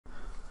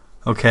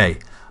Okay,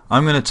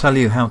 I'm going to tell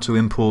you how to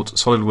import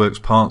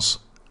SolidWorks parts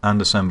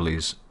and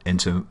assemblies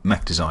into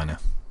MechDesigner.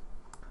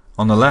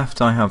 On the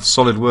left I have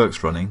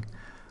SolidWorks running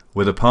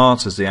with a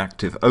part as the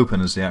active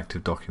open as the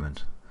active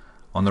document.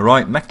 On the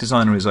right,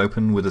 MechDesigner is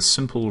open with a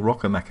simple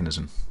rocker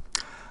mechanism.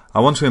 I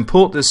want to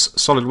import this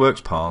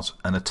SolidWorks part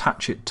and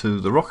attach it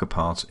to the rocker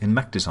part in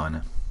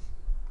MechDesigner.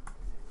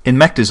 In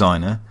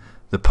MechDesigner,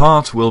 the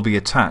part will be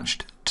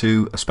attached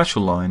to a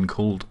special line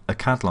called a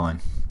CAD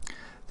line.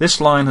 This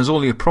line has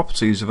all the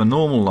properties of a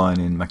normal line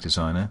in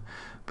MechDesigner,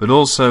 but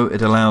also it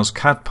allows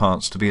CAD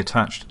parts to be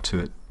attached to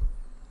it.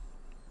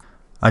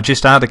 I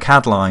just add a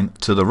CAD line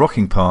to the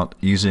rocking part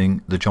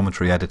using the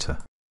geometry editor.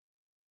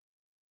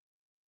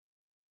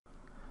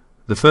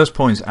 The first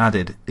point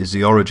added is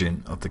the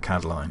origin of the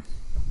CAD line.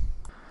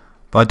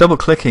 By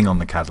double-clicking on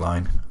the CAD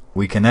line,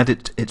 we can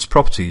edit its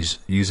properties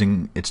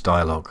using its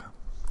dialog.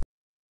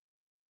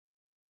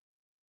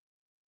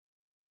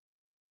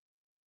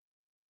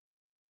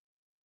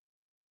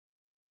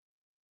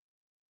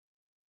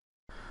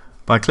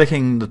 By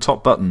clicking the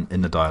top button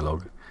in the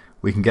dialog,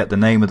 we can get the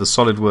name of the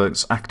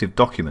SolidWorks active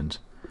document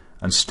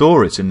and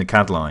store it in the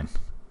CAD line.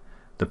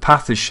 The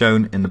path is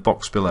shown in the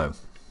box below.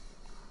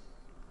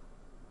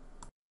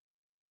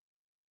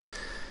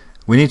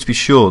 We need to be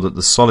sure that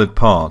the solid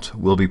part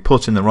will be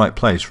put in the right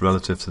place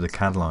relative to the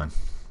CAD line.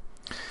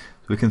 So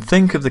we can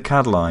think of the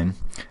CAD line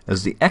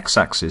as the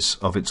x-axis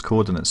of its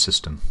coordinate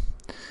system.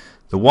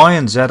 The y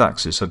and z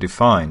axis are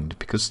defined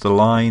because the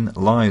line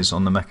lies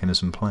on the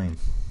mechanism plane.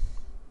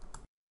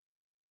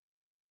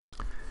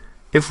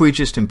 If we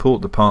just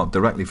import the part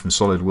directly from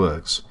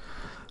SolidWorks,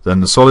 then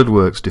the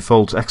SolidWorks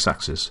default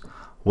x-axis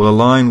will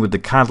align with the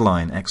CAD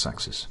line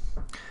x-axis.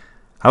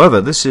 However,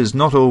 this is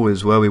not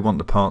always where we want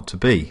the part to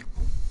be.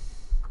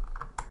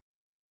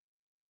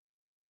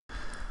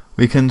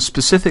 We can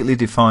specifically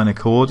define a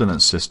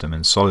coordinate system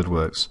in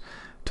SolidWorks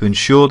to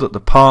ensure that the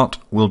part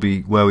will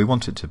be where we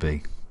want it to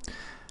be.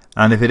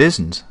 And if it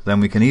isn't, then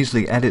we can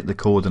easily edit the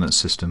coordinate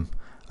system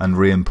and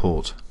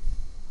re-import.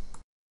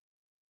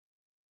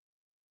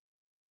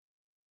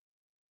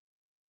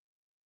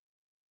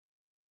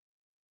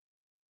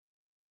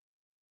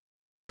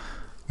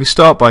 We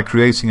start by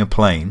creating a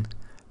plane,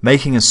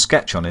 making a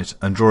sketch on it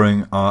and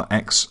drawing our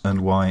x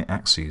and y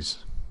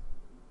axes.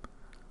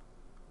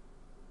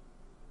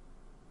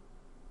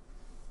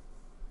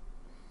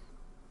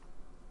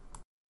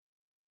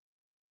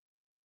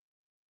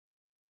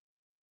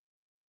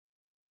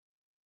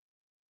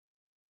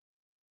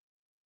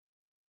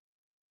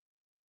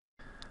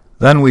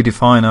 Then we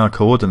define our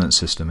coordinate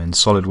system in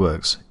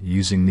SolidWorks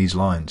using these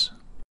lines.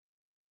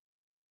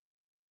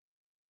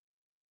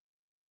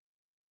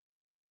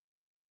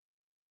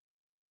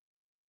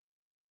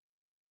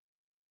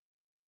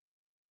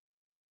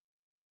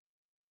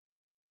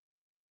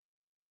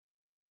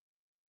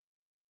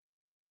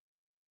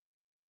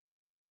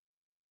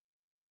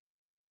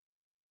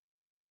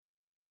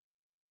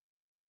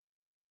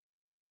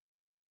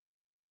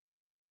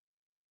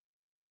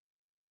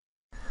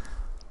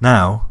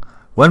 Now,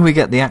 when we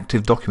get the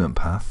active document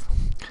path,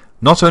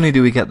 not only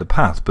do we get the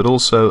path, but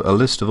also a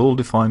list of all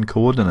defined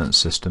coordinate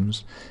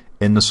systems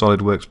in the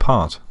SolidWorks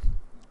part.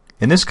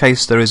 In this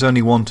case, there is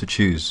only one to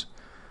choose.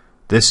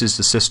 This is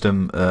the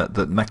system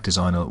that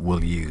MechDesigner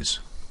will use.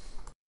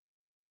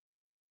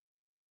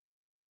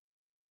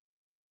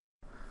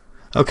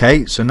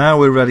 Okay, so now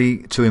we're ready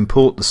to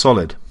import the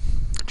solid.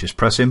 Just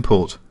press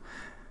Import.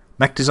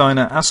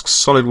 MechDesigner asks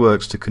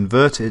SolidWorks to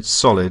convert its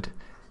solid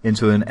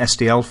into an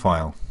STL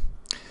file.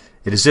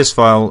 It is this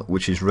file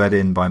which is read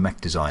in by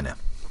MechDesigner.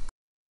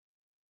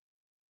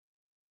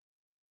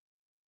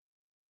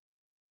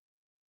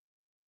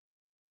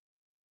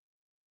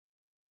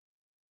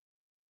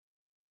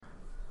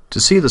 To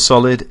see the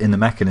solid in the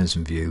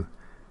mechanism view,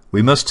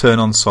 we must turn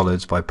on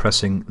solids by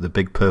pressing the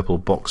big purple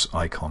box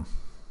icon.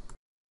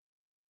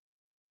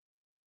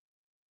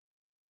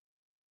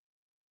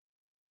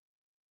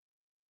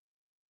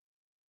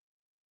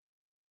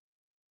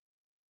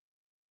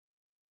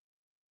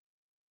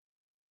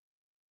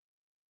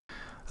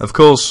 Of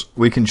course,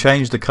 we can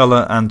change the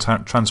color and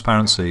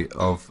transparency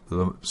of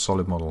the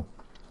solid model.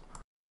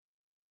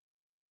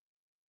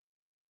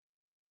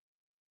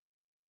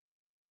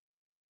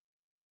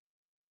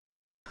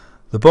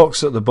 The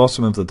box at the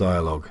bottom of the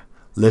dialog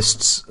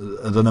lists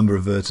the number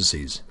of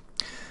vertices.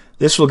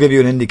 This will give you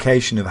an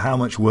indication of how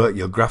much work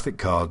your graphic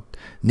card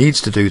needs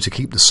to do to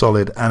keep the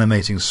solid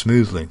animating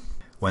smoothly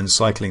when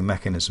cycling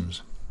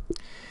mechanisms.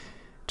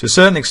 To a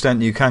certain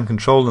extent, you can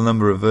control the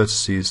number of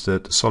vertices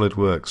that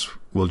SolidWorks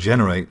will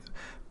generate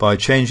by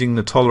changing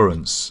the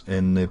tolerance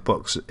in the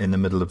box in the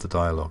middle of the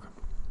dialog.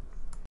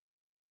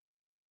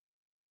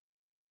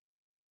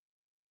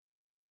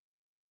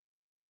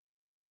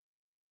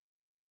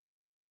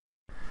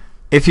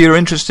 If you're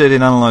interested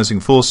in analyzing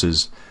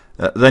forces,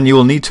 then you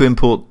will need to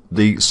import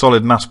the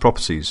solid mass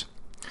properties.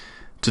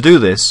 To do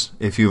this,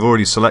 if you've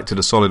already selected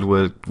a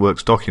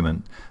SolidWorks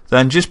document,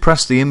 then just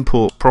press the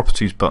Import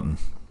Properties button.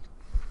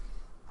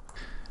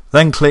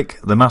 Then click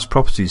the Mass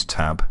Properties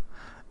tab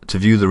to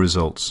view the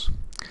results.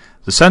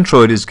 The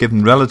centroid is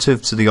given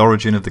relative to the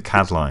origin of the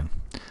CAD line.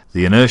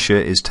 The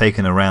inertia is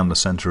taken around the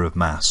center of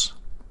mass.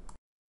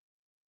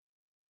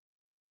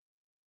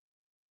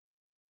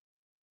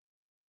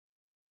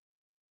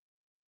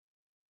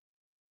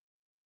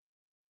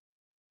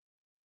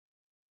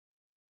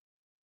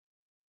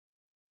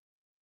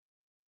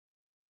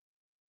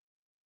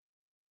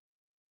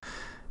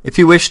 If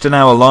you wish to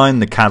now align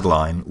the CAD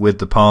line with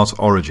the part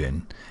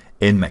origin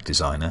in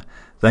MechDesigner,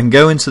 then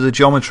go into the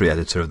geometry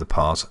editor of the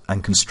part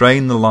and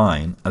constrain the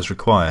line as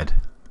required.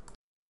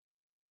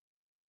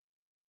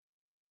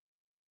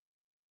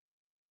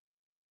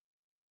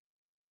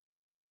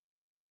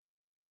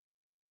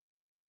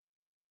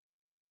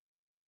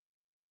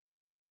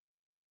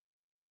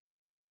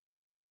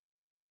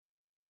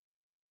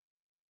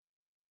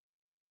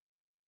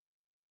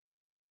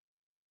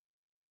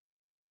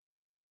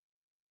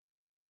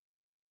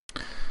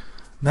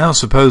 Now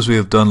suppose we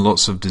have done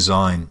lots of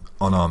design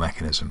on our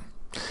mechanism.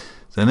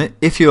 Then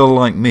if you're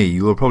like me,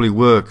 you will probably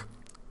work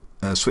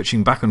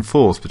switching back and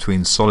forth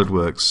between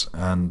SolidWorks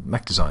and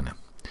MechDesigner.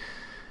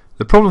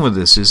 The problem with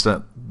this is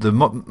that the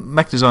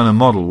MechDesigner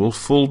model will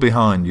fall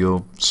behind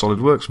your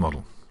SolidWorks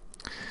model.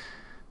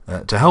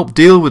 To help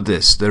deal with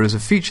this, there is a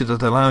feature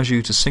that allows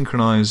you to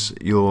synchronize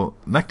your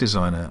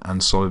MechDesigner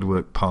and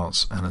SolidWorks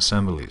parts and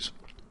assemblies.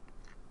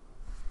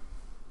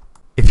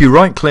 If you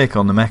right-click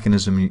on the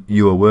mechanism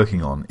you are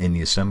working on in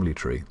the assembly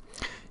tree,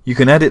 you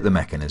can edit the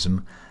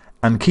mechanism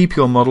and keep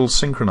your model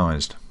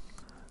synchronized.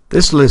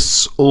 This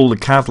lists all the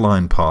CAD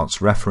line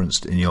parts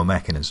referenced in your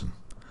mechanism.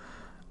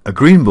 A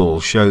green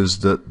ball shows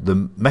that the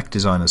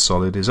MechDesigner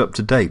solid is up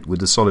to date with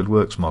the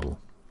SolidWorks model.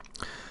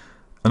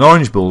 An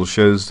orange ball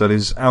shows that it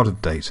is out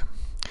of date.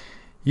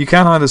 You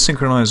can either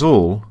synchronize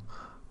all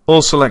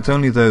or select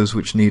only those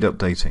which need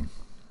updating.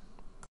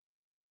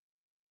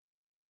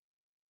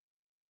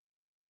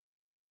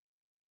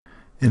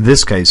 In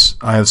this case,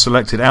 I have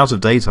selected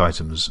out-of-date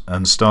items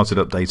and started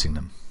updating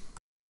them.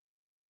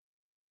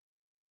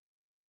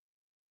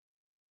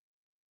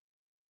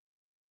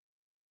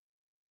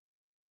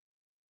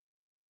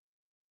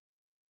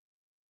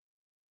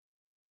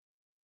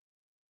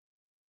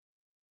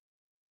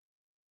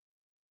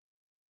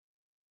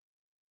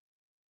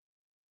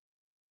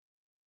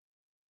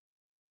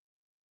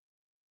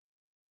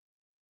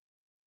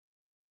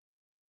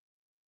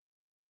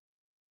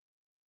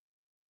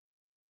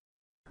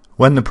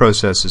 When the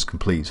process is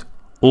complete,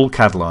 all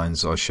CAD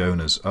lines are shown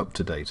as up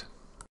to date.